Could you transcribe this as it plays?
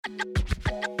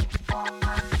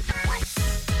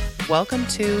Welcome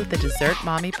to the Dessert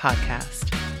Mommy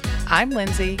Podcast. I'm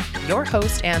Lindsay, your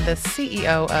host and the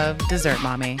CEO of Dessert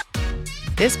Mommy.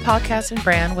 This podcast and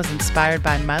brand was inspired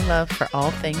by my love for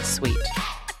all things sweet.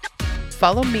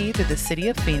 Follow me through the city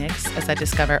of Phoenix as I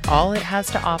discover all it has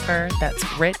to offer that's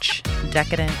rich,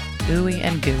 decadent, ooey,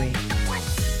 and gooey.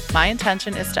 My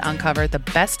intention is to uncover the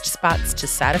best spots to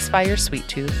satisfy your sweet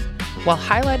tooth while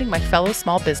highlighting my fellow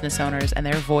small business owners and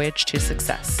their voyage to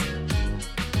success.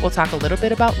 We'll talk a little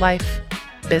bit about life,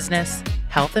 business,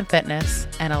 health and fitness,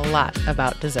 and a lot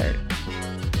about dessert.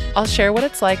 I'll share what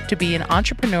it's like to be an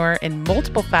entrepreneur in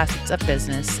multiple facets of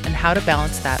business and how to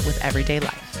balance that with everyday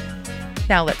life.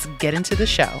 Now let's get into the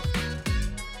show.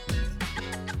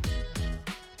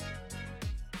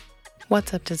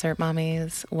 What's up, Dessert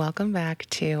Mommies? Welcome back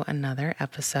to another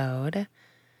episode.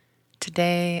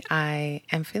 Today, I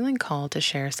am feeling called to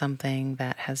share something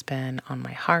that has been on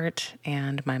my heart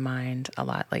and my mind a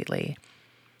lot lately.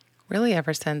 Really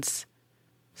ever since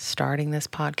starting this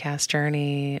podcast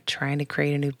journey, trying to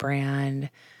create a new brand,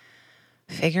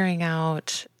 figuring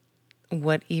out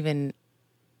what even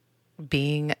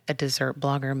being a dessert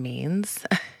blogger means,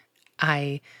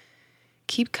 I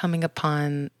keep coming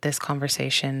upon this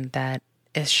conversation that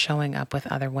is showing up with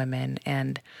other women,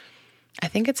 and I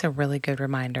think it's a really good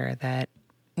reminder that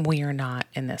we are not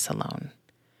in this alone.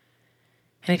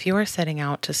 And if you are setting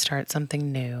out to start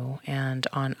something new and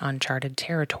on uncharted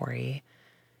territory,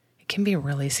 it can be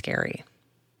really scary.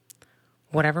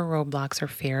 Whatever roadblocks or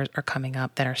fears are coming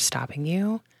up that are stopping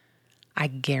you, I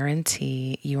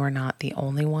guarantee you are not the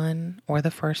only one or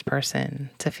the first person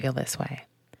to feel this way.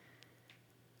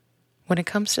 When it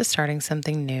comes to starting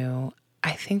something new,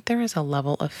 I think there is a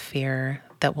level of fear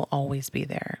that will always be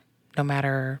there. No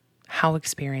matter how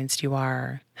experienced you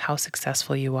are, how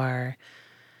successful you are,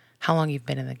 how long you've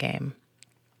been in the game.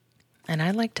 And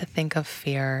I like to think of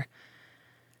fear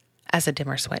as a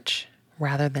dimmer switch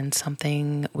rather than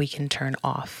something we can turn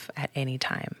off at any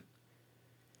time.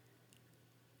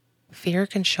 Fear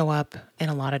can show up in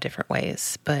a lot of different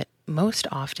ways, but most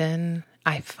often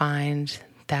I find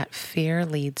that fear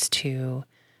leads to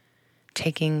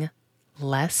taking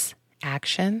less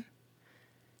action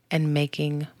and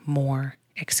making more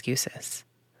excuses.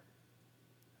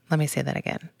 Let me say that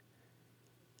again.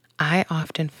 I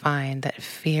often find that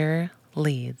fear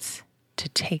leads to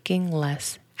taking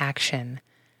less action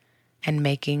and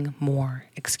making more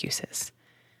excuses.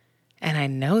 And I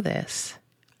know this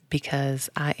because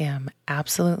I am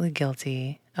absolutely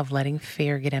guilty of letting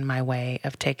fear get in my way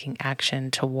of taking action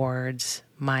towards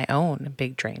my own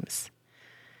big dreams.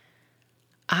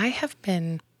 I have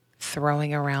been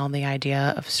throwing around the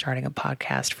idea of starting a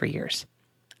podcast for years.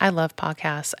 I love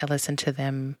podcasts. I listen to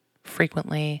them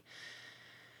frequently.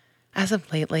 As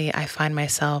of lately, I find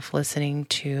myself listening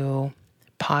to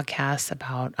podcasts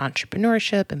about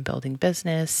entrepreneurship and building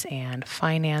business and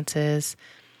finances,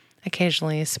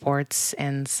 occasionally sports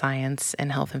and science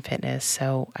and health and fitness.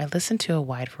 So I listen to a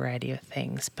wide variety of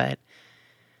things, but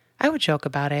I would joke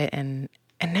about it and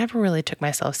never really took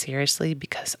myself seriously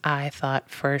because I thought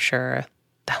for sure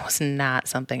that was not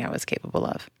something I was capable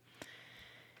of.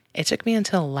 It took me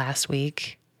until last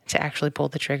week to actually pull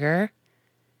the trigger,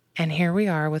 and here we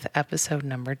are with episode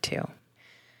number 2.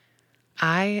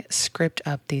 I script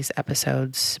up these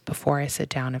episodes before I sit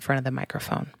down in front of the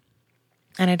microphone,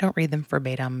 and I don't read them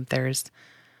verbatim. There's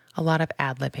a lot of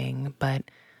ad-libbing, but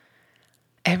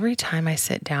every time I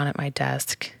sit down at my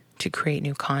desk to create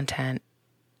new content,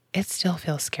 it still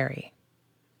feels scary.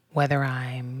 Whether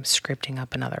I'm scripting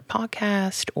up another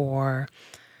podcast or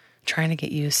trying to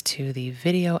get used to the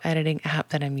video editing app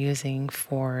that I'm using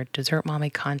for Dessert Mommy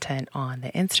content on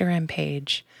the Instagram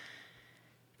page.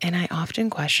 And I often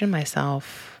question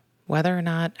myself whether or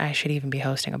not I should even be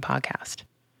hosting a podcast,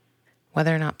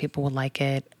 whether or not people will like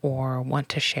it or want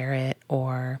to share it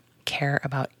or care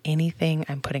about anything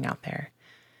I'm putting out there.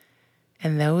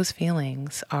 And those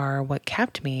feelings are what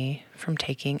kept me from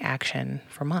taking action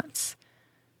for months.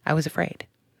 I was afraid.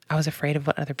 I was afraid of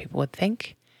what other people would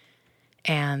think.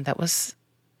 And that was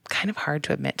kind of hard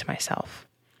to admit to myself.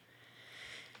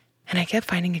 And I kept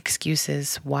finding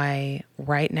excuses why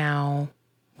right now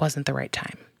wasn't the right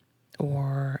time.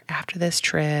 Or after this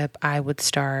trip, I would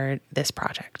start this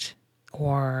project.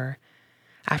 Or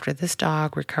after this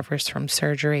dog recovers from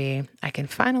surgery, I can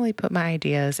finally put my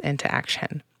ideas into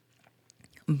action.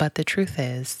 But the truth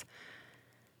is,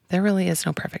 there really is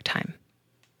no perfect time.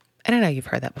 And I know you've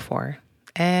heard that before.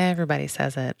 Everybody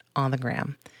says it on the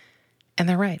gram. And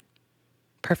they're right.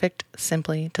 Perfect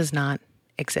simply does not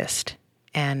exist.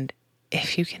 And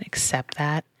if you can accept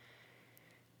that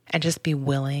and just be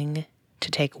willing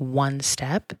to take one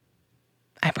step,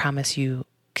 I promise you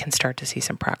can start to see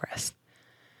some progress.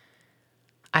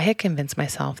 I had convinced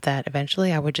myself that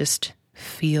eventually I would just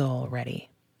feel ready.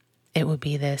 It would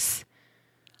be this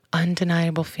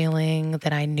undeniable feeling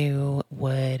that I knew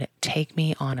would take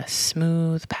me on a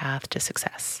smooth path to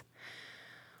success.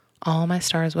 All my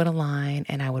stars would align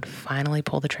and I would finally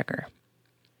pull the trigger.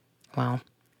 Well,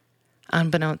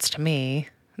 unbeknownst to me,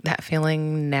 that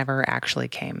feeling never actually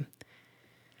came.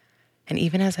 And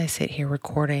even as I sit here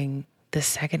recording this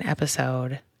second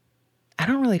episode, I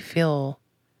don't really feel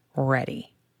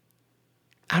ready.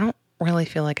 I don't really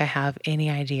feel like I have any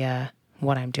idea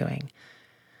what I'm doing.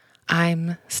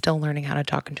 I'm still learning how to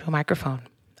talk into a microphone.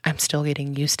 I'm still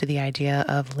getting used to the idea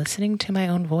of listening to my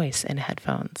own voice in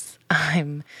headphones.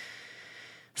 I'm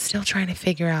still trying to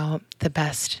figure out the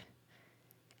best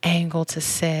angle to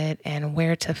sit and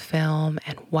where to film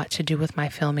and what to do with my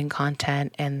filming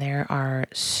content. And there are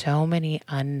so many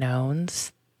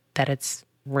unknowns that it's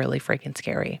really freaking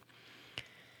scary.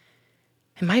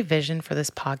 And my vision for this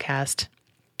podcast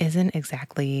isn't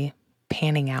exactly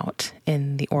panning out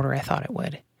in the order I thought it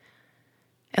would.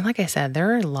 And like I said,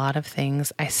 there are a lot of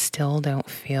things I still don't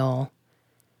feel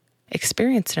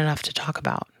experienced enough to talk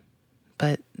about.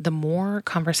 But the more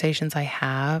conversations I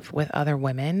have with other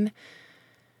women,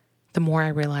 the more I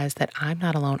realize that I'm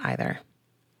not alone either.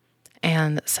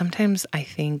 And sometimes I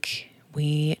think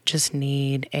we just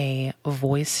need a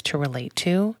voice to relate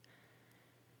to.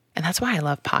 And that's why I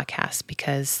love podcasts,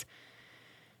 because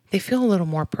they feel a little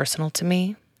more personal to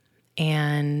me.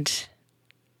 And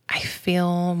I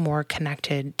feel more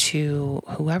connected to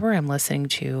whoever I'm listening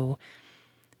to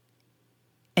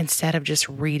instead of just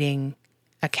reading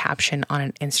a caption on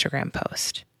an Instagram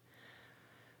post.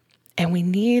 And we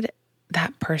need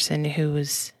that person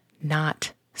who's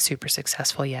not super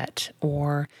successful yet,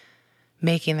 or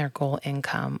making their goal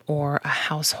income or a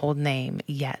household name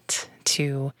yet,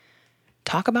 to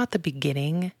talk about the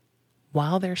beginning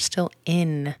while they're still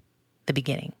in the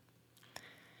beginning.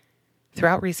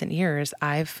 Throughout recent years,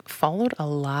 I've followed a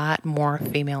lot more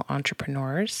female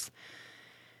entrepreneurs,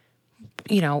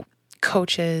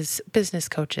 coaches, business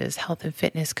coaches, health and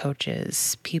fitness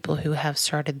coaches, people who have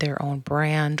started their own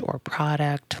brand or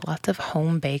product, lots of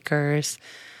home bakers,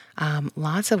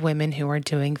 lots of women who are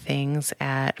doing things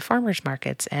at farmers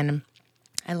markets. And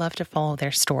I love to follow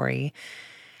their story.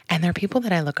 And they're people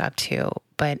that I look up to.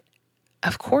 But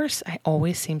of course, I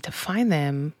always seem to find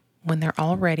them when they're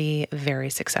already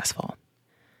very successful.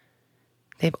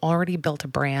 They've already built a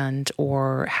brand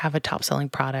or have a top-selling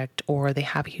product, or they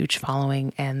have a huge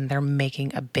following and they're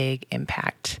making a big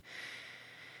impact.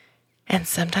 And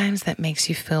sometimes that makes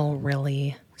you feel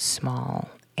really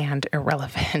small and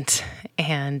irrelevant.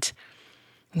 And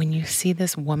when you see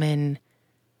this woman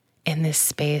in this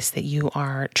space that you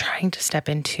are trying to step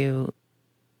into,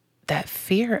 that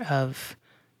fear of,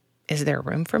 is there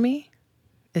room for me?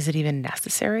 Is it even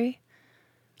necessary?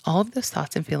 All of those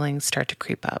thoughts and feelings start to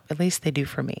creep up. At least they do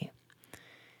for me.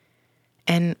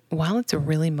 And while it's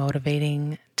really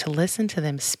motivating to listen to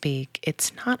them speak,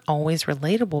 it's not always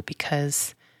relatable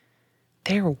because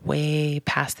they're way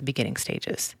past the beginning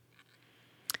stages.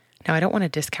 Now, I don't want to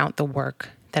discount the work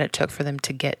that it took for them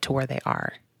to get to where they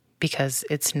are, because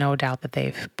it's no doubt that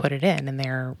they've put it in and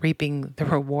they're reaping the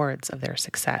rewards of their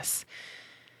success.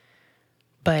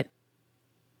 But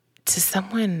to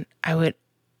someone I would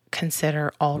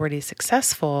consider already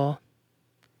successful,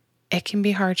 it can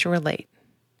be hard to relate.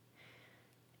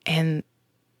 And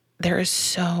there is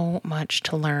so much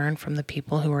to learn from the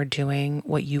people who are doing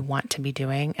what you want to be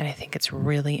doing. And I think it's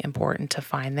really important to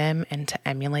find them and to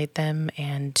emulate them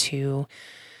and to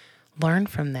learn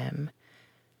from them,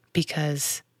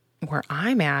 because where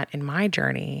I'm at in my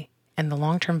journey and the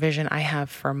long-term vision I have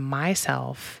for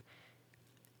myself,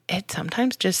 it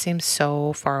sometimes just seems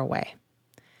so far away.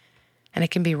 And it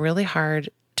can be really hard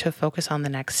to focus on the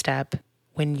next step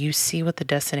when you see what the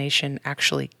destination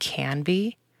actually can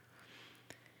be.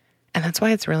 And that's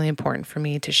why it's really important for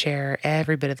me to share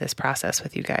every bit of this process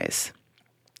with you guys,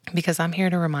 because I'm here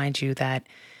to remind you that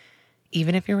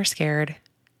even if you were scared,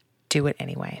 do it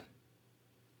anyway.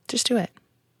 Just do it.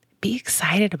 Be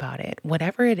excited about it,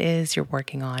 whatever it is you're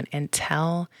working on, and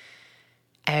tell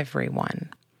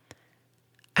everyone.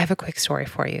 I have a quick story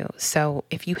for you. So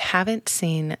if you haven't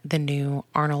seen the new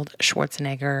Arnold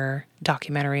Schwarzenegger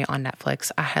documentary on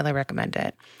Netflix, I highly recommend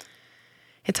it.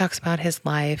 It talks about his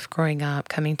life growing up,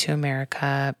 coming to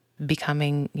America,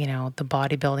 becoming, the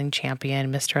bodybuilding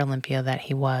champion, Mr. Olympia that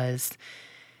he was.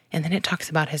 And then it talks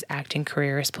about his acting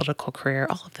career, his political career,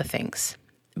 all of the things.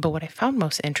 But what I found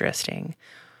most interesting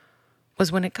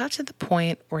was when it got to the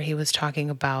point where he was talking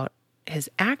about his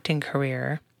acting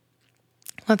career,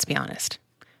 let's be honest,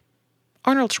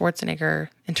 Arnold Schwarzenegger,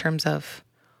 in terms of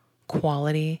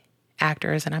quality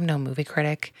actors, and I'm no movie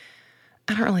critic,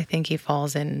 I don't really think he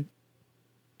falls in,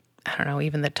 I don't know,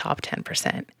 even the top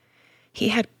 10%. He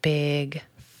had big,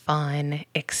 fun,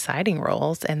 exciting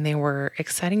roles, and they were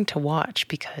exciting to watch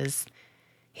because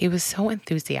he was so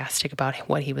enthusiastic about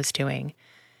what he was doing.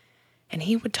 And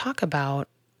he would talk about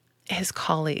his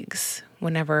colleagues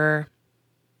whenever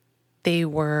they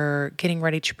were getting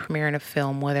ready to premiere in a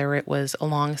film, whether it was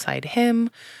alongside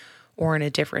him or in a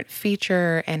different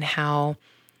feature, and how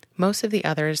most of the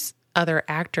other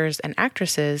actors and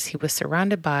actresses he was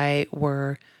surrounded by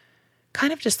were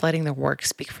kind of just letting their work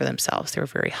speak for themselves. They were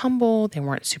very humble. They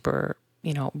weren't super,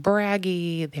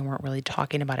 braggy. They weren't really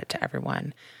talking about it to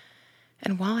everyone.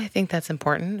 And while I think that's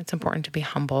important, it's important to be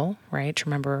humble, right? To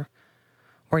remember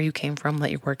where you came from,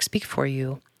 let your work speak for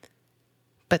you.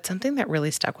 But something that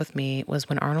really stuck with me was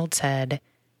when Arnold said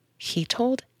he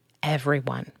told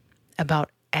everyone about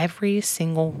every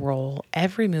single role,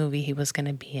 every movie he was going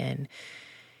to be in.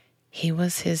 He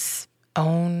was his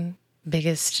own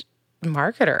biggest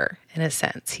marketer, in a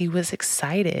sense. He was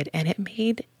excited, and it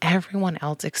made everyone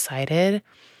else excited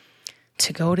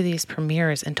to go to these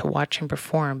premieres and to watch him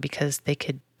perform because they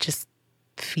could just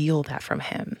feel that from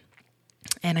him.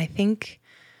 And I think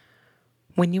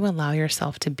when you allow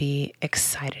yourself to be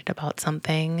excited about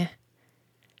something,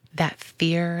 that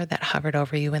fear that hovered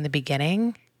over you in the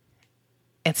beginning,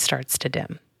 it starts to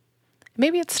dim.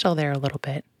 Maybe it's still there a little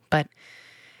bit, but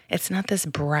it's not this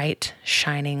bright,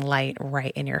 shining light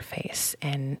right in your face.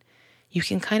 And you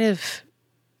can kind of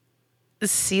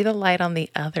see the light on the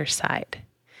other side.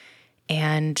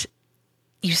 And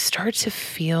you start to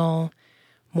feel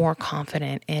more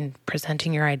confident in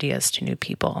presenting your ideas to new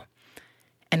people.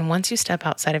 And once you step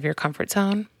outside of your comfort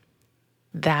zone,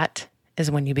 that is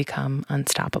when you become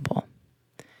unstoppable.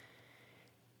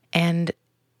 And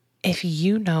if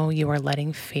you know you are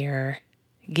letting fear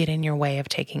get in your way of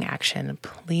taking action,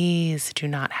 please do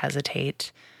not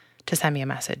hesitate to send me a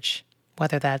message,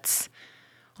 whether that's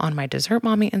on my Dessert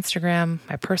Mommy Instagram,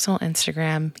 my personal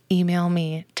Instagram, email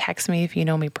me, text me if you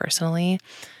know me personally.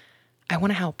 I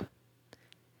want to help.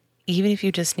 Even if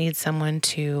you just need someone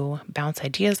to bounce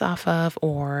ideas off of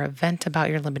or vent about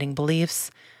your limiting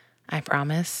beliefs, I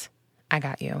promise I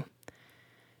got you.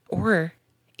 Or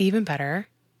even better,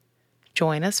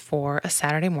 join us for a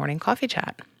Saturday morning coffee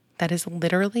chat. That is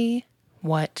literally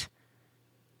what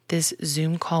this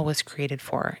Zoom call was created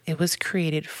for. It was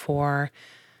created for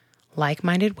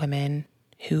like-minded women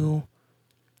who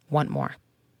want more,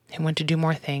 who want to do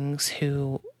more things,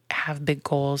 who have big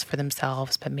goals for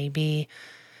themselves, but maybe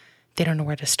they don't know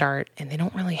where to start and they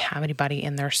don't really have anybody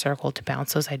in their circle to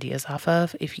bounce those ideas off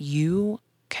of. If you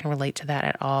can relate to that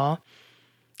at all,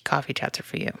 coffee chats are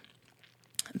for you.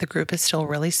 The group is still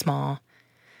really small.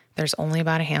 There's only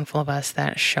about a handful of us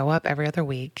that show up every other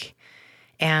week,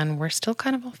 and we're still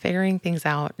kind of all figuring things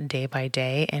out day by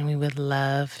day, and we would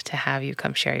love to have you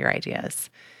come share your ideas.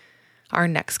 Our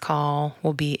next call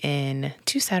will be in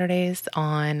 2 Saturdays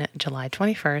on July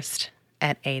 21st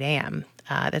at 8 a.m.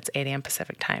 That's 8 a.m.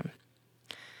 Pacific time.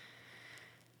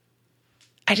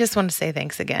 I just want to say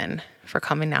thanks again for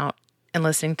coming out and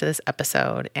listening to this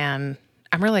episode. And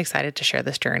I'm really excited to share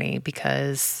this journey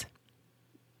because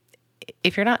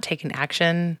if you're not taking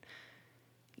action,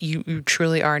 you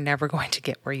truly are never going to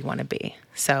get where you want to be.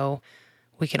 So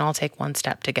we can all take one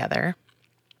step together.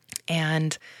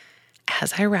 And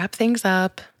as I wrap things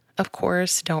up, of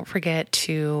course, don't forget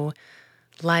to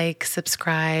like,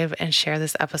 subscribe, and share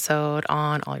this episode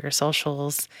on all your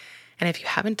socials. And if you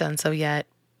haven't done so yet,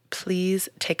 please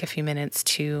take a few minutes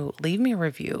to leave me a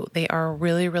review. They are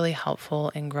really, really helpful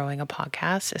in growing a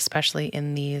podcast, especially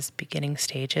in these beginning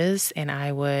stages. And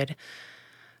I would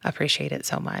appreciate it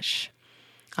so much.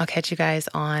 I'll catch you guys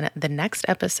on the next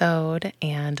episode.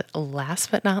 And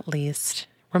last but not least,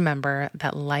 remember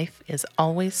that life is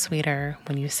always sweeter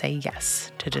when you say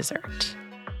yes to dessert.